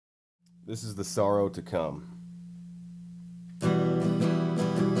This is the sorrow to come.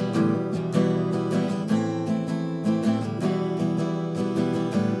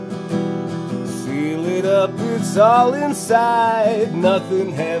 Seal it up, it's all inside,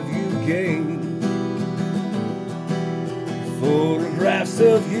 nothing have you gained. Photographs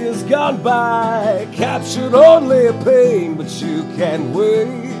of years gone by captured only pain, but you can't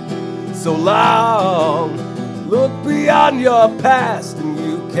wait so long. Look beyond your past and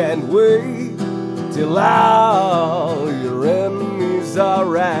you can't wait till all your enemies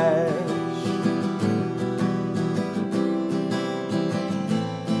are ash.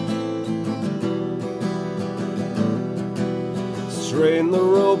 Strain the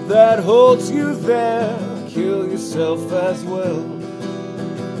rope that holds you there, kill yourself as well.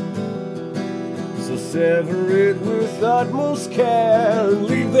 So sever it with utmost care and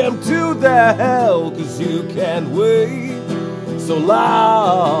leave them to their hell, 'cause you can't wait so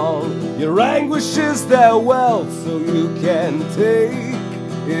long. Your anguish is their wealth, so you can take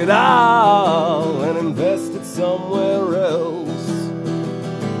it all and invest it somewhere else.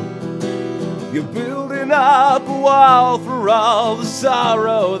 You're building up a wall for all the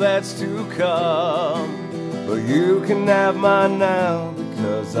sorrow that's to come, but you can have mine now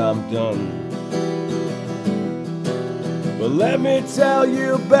because I'm done. But let me tell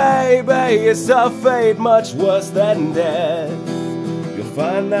you, baby, it's a fate much worse than death. You'll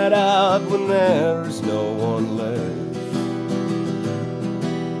find that out when there's no one left.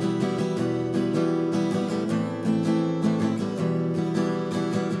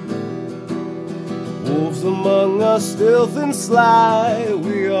 Wolves among us, stealth and sly,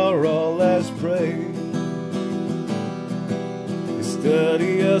 we are all as prey. They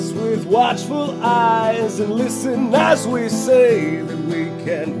study us with watchful eyes and listen as we say that we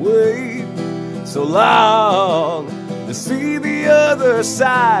can't wait so long to see the other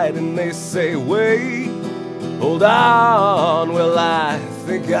side, and they say, wait, hold on, well I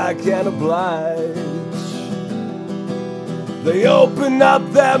think I can oblige. They open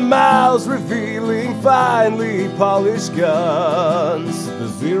up their mouths, revealing finely polished guns. The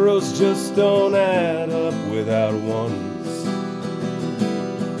zeros just don't add up without ones.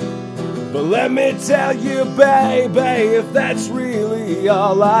 But let me tell you, baby, if that's really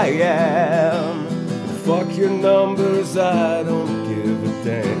all I am, fuck your numbers, I don't give a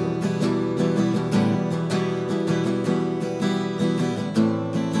damn.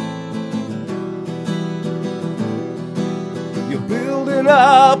 You're building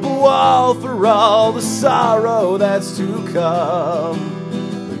up a wall for all the sorrow that's to come,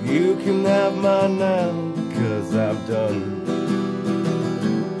 but you can have mine now because I've done.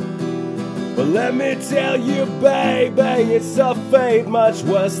 But let me tell you, baby, it's a fate much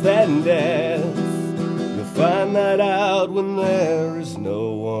worse than death. You'll find that out when there is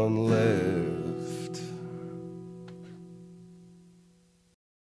no one left.